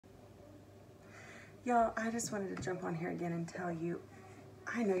Y'all, I just wanted to jump on here again and tell you,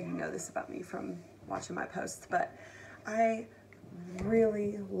 I know you know this about me from watching my posts, but I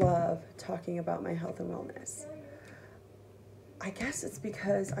really love talking about my health and wellness. I guess it's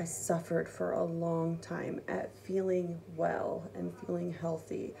because I suffered for a long time at feeling well and feeling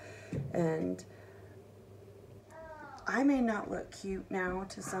healthy. And I may not look cute now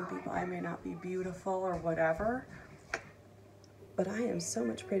to some people, I may not be beautiful or whatever, but I am so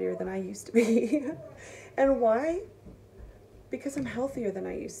much prettier than I used to be. And why? Because I'm healthier than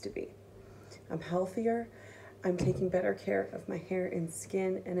I used to be. I'm healthier, I'm taking better care of my hair and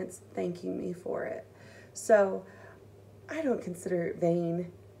skin, and it's thanking me for it. So I don't consider it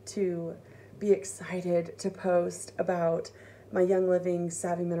vain to be excited to post about my Young Living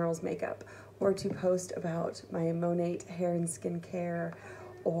Savvy Minerals makeup, or to post about my Monat hair and skin care,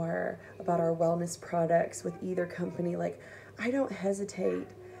 or about our wellness products with either company. Like, I don't hesitate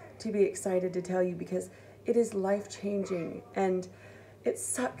to be excited to tell you, because it is life-changing. And it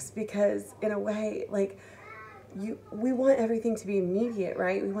sucks because, in a way, like, we want everything to be immediate,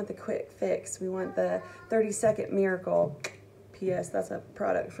 right? We want the quick fix. We want the 30-second miracle. P.S. That's a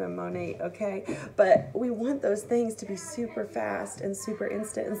product from Monat, okay? But we want those things to be super fast and super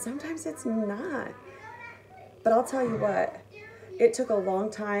instant, and sometimes it's not. But I'll tell you what, it took a long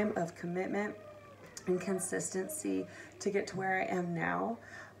time of commitment and consistency to get to where I am now.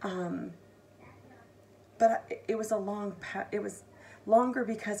 But it was it was longer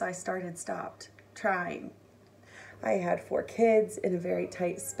because I stopped trying. I had 4 kids in a very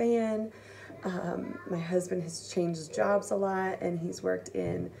tight span. My husband has changed jobs a lot, and he's worked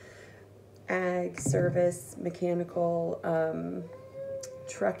in ag, service, mechanical,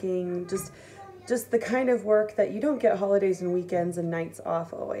 trucking, just the kind of work that you don't get holidays and weekends and nights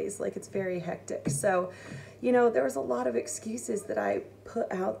off always. Like, it's very hectic. So, you know, there was a lot of excuses that I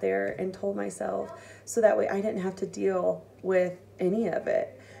put out there and told myself, so that way I didn't have to deal with any of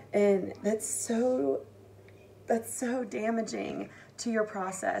it. And that's so damaging to your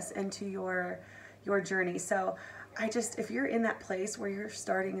process and to your journey. So if you're in that place where you're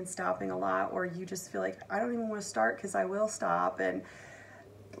starting and stopping a lot, or you just feel like, I don't even want to start because I will stop, and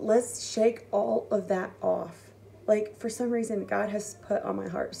let's shake all of that off. Like, for some reason, God has put on my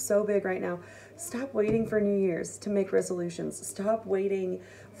heart so big right now, stop waiting for New Year's to make resolutions. Stop waiting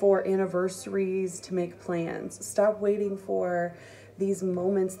for anniversaries to make plans. Stop waiting for these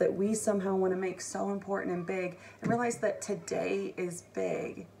moments that we somehow want to make so important and big, and realize that today is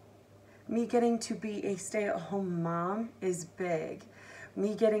big. Me getting to be a stay-at-home mom is big.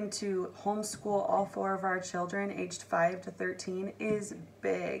 Me getting to homeschool all 4 of our children aged 5 to 13 is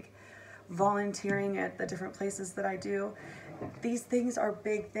big. Volunteering at the different places that I do, these things are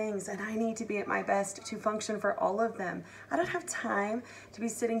big things, and I need to be at my best to function for all of them. I don't have time to be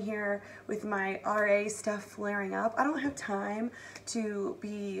sitting here with my RA stuff flaring up. I don't have time to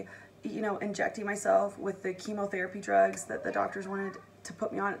be, injecting myself with the chemotherapy drugs that the doctors wanted to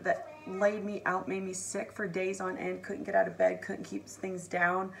put me on, that laid me out, made me sick for days on end, couldn't get out of bed, couldn't keep things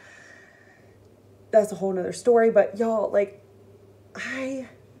down. That's a whole nother story. But y'all, like, I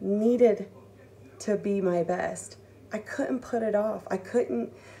needed to be my best. I couldn't put it off. I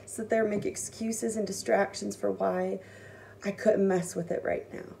couldn't sit there and make excuses and distractions for why I couldn't mess with it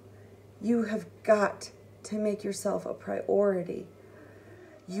right now. You have got to make yourself a priority.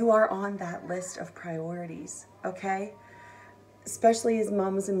 You are on that list of priorities, okay? Especially as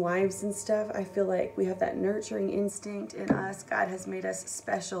moms and wives and stuff, I feel like we have that nurturing instinct in us. God has made us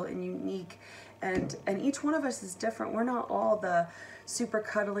special and unique, and each one of us is different. We're not all the super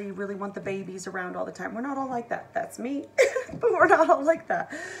cuddly, really want the babies around all the time. We're not all like that. That's me, but we're not all like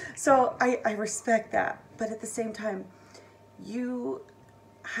that. So I respect that. But at the same time, you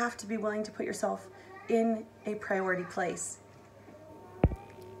have to be willing to put yourself in a priority place.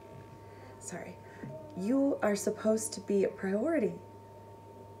 Sorry. You are supposed to be a priority.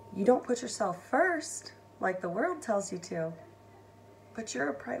 You don't put yourself first like the world tells you to, but you're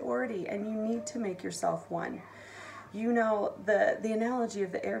a priority, and you need to make yourself one. You know, the analogy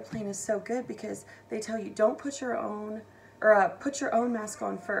of the airplane is so good, because they tell you, don't put your own mask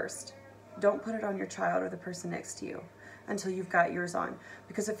on first. Don't put it on your child or the person next to you until you've got yours on.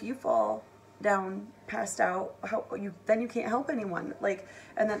 Because if you fall down, passed out, then you can't help anyone. Like,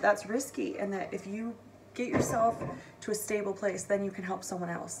 and that's risky. And that if you get yourself to a stable place, then you can help someone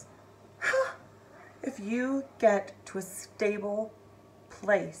else. If you get to a stable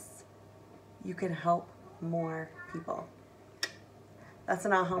place, you can help more people. That's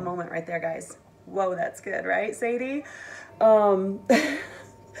an aha moment right there, guys. Whoa, that's good, right, Sadie?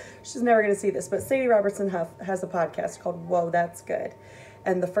 She's never gonna see this, but Sadie Robertson Huff has a podcast called Whoa, That's Good.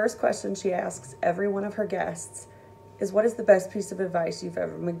 And the first question she asks every one of her guests is, what is the best piece of advice you've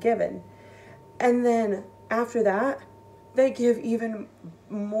ever been given? And then after that, they give even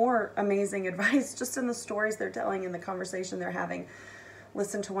more amazing advice just in the stories they're telling, in the conversation they're having.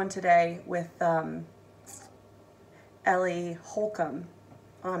 Listen to one today with Ellie Holcomb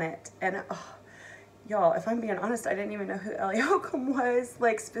on it. And y'all, if I'm being honest, I didn't even know who Ellie Holcomb was,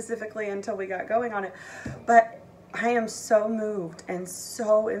 like, specifically until we got going on it. But I am so moved and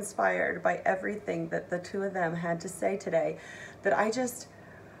so inspired by everything that the two of them had to say today that I just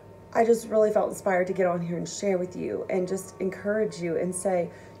really felt inspired to get on here and share with you and just encourage you and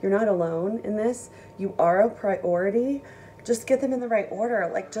say, you're not alone in this. You are a priority. Just get them in the right order.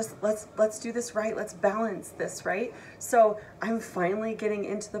 Like, just let's do this right. Let's balance this, right? So I'm finally getting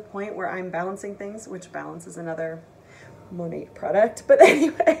into the point where I'm balancing things, which balance is another Monat product. But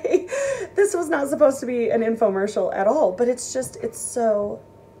anyway, this was not supposed to be an infomercial at all, but it's so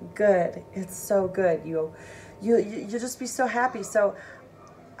good. It's so good. You just be so happy. So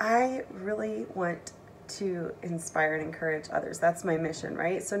I really want to inspire and encourage others. That's my mission,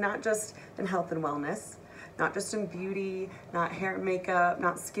 right? So not just in health and wellness, not just in beauty, not hair and makeup,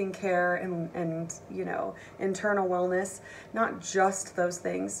 not skincare and you know, internal wellness, not just those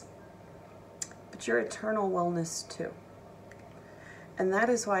things, but your eternal wellness too. And that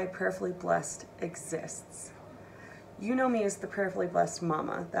is why Prayerfully Blessed exists. You know me as the Prayerfully Blessed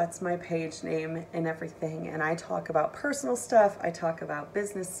Mama. That's my page name and everything. And I talk about personal stuff. I talk about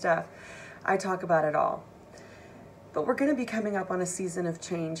business stuff. I talk about it all. But we're going to be coming up on a season of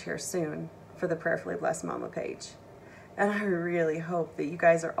change here soon for the Prayerfully Blessed Mama page. And I really hope that you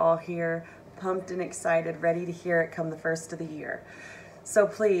guys are all here, pumped and excited, ready to hear it come the first of the year. So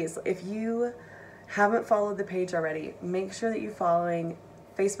please, if you haven't followed the page already, make sure that you're following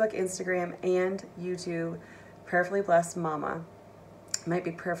Facebook, Instagram, and YouTube, Prayerfully Blessed Mama. It might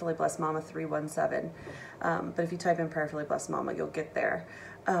be Prayerfully Blessed Mama 317. But if you type in Prayerfully Blessed Mama, you'll get there.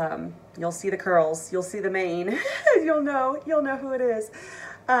 You'll see the curls, you'll see the mane, you'll know who it is.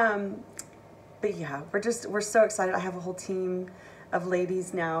 But yeah, we're so excited. I have a whole team of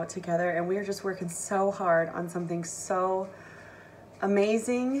ladies now together, and we are just working so hard on something so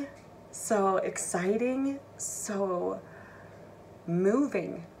amazing, so exciting, so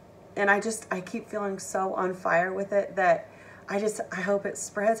moving. And I keep feeling so on fire with it that I hope it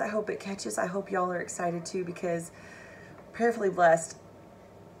spreads. I hope it catches. I hope y'all are excited too, because Prayerfully Blessed,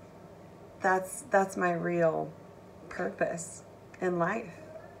 that's my real purpose in life.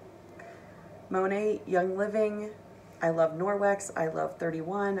 Monat, Young Living, I love Norwex, I love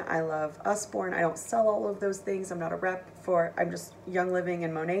 31, I love Usborne. I don't sell all of those things. I'm not a rep for, I'm just Young Living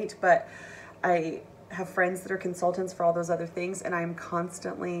and Monat, but I have friends that are consultants for all those other things, and I'm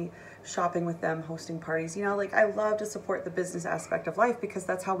constantly shopping with them, hosting parties. You know, like, I love to support the business aspect of life because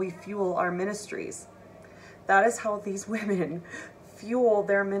that's how we fuel our ministries. That is how these women fuel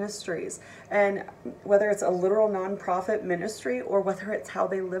their ministries. And whether it's a literal nonprofit ministry or whether it's how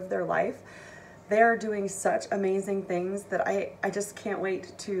they live their life, they are doing such amazing things that I just can't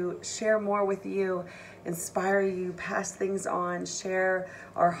wait to share more with you, inspire you, pass things on, share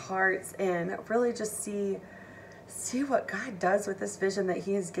our hearts, and really just see what God does with this vision that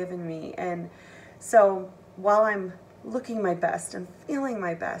He has given me. And so while I'm looking my best and feeling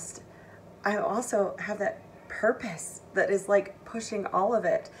my best, I also have that purpose that is like pushing all of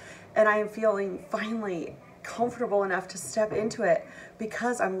it. And I am feeling finally comfortable enough to step into it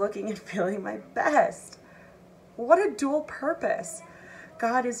because I'm looking and feeling my best. What a dual purpose.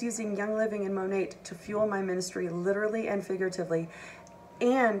 God is using Young Living and Monat to fuel my ministry literally and figuratively,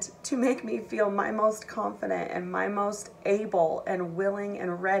 and to make me feel my most confident and my most able and willing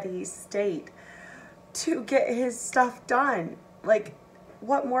and ready state to get His stuff done. Like,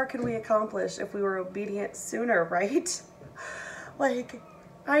 what more could we accomplish if we were obedient sooner, right? Like,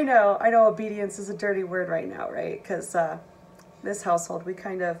 I know obedience is a dirty word right now, right? Because this household, we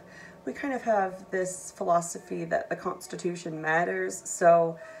kind of have this philosophy that the Constitution matters.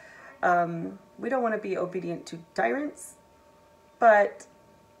 So we don't want to be obedient to tyrants, but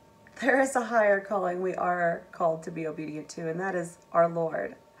there is a higher calling we are called to be obedient to, and that is our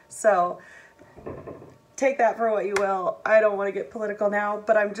Lord. So take that for what you will. I don't want to get political now,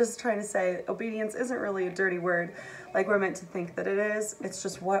 but I'm just trying to say obedience isn't really a dirty word like we're meant to think that it is. It's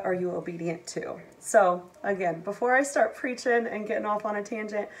just, what are you obedient to? So again, before I start preaching and getting off on a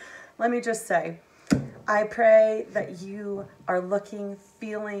tangent, let me just say, I pray that you are looking,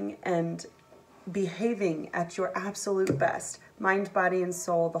 feeling, and behaving at your absolute best, mind, body, and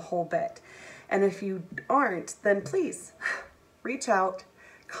soul, the whole bit. And if you aren't, then please reach out,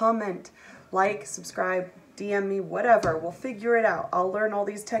 comment, like, subscribe, DM me, whatever. We'll figure it out. I'll learn all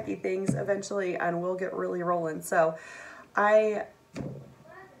these techie things eventually and we'll get really rolling. So I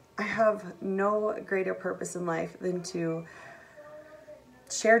have no greater purpose in life than to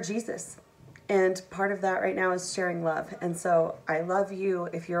share Jesus. And part of that right now is sharing love. And so I love you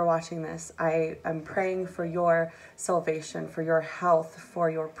if you're watching this. I am praying for your salvation, for your health, for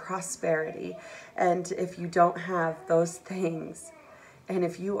your prosperity. And if you don't have those things, and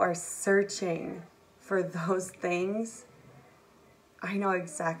if you are searching for those things, I know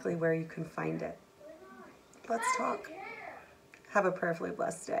exactly where you can find it. Let's talk. Have a prayerfully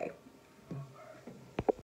blessed day.